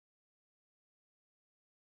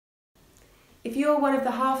If you're one of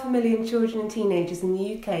the 500,000 children and teenagers in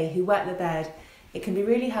the UK who wet the bed, it can be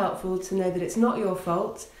really helpful to know that it's not your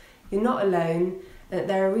fault, you're not alone, and that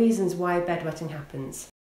there are reasons why bedwetting happens.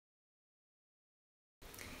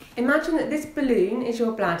 Imagine that this balloon is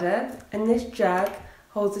your bladder and this jug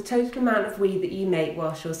holds the total amount of wee that you make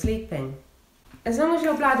whilst you're sleeping. As long as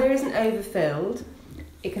your bladder isn't overfilled,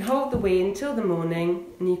 it can hold the wee until the morning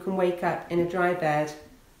and you can wake up in a dry bed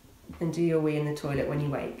and do your wee in the toilet when you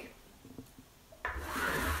wake.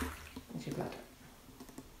 That's your bladder.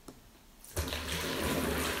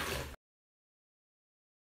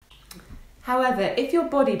 However, if your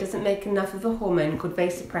body doesn't make enough of a hormone called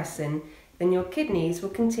vasopressin, then your kidneys will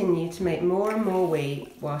continue to make more and more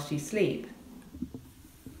wee whilst you sleep.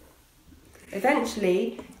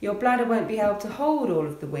 Eventually, your bladder won't be able to hold all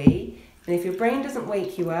of the wee, and if your brain doesn't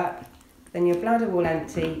wake you up, then your bladder will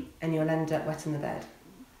empty and you'll end up wetting the bed.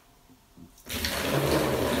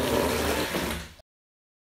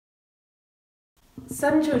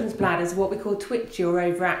 Some children's bladders are what we call twitchy or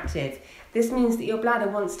overactive. This means that your bladder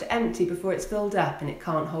wants to empty before it's filled up and it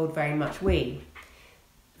can't hold very much wee.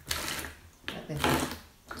 Like this.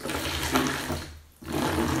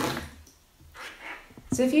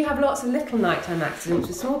 So if you have lots of little nighttime accidents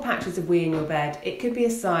with small patches of wee in your bed, it could be a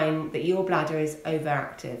sign that your bladder is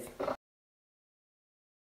overactive.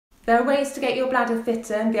 There are ways to get your bladder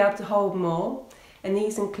fitter and be able to hold more, and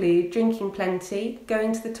these include drinking plenty,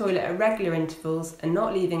 going to the toilet at regular intervals and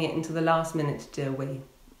not leaving it until the last minute to do a wee.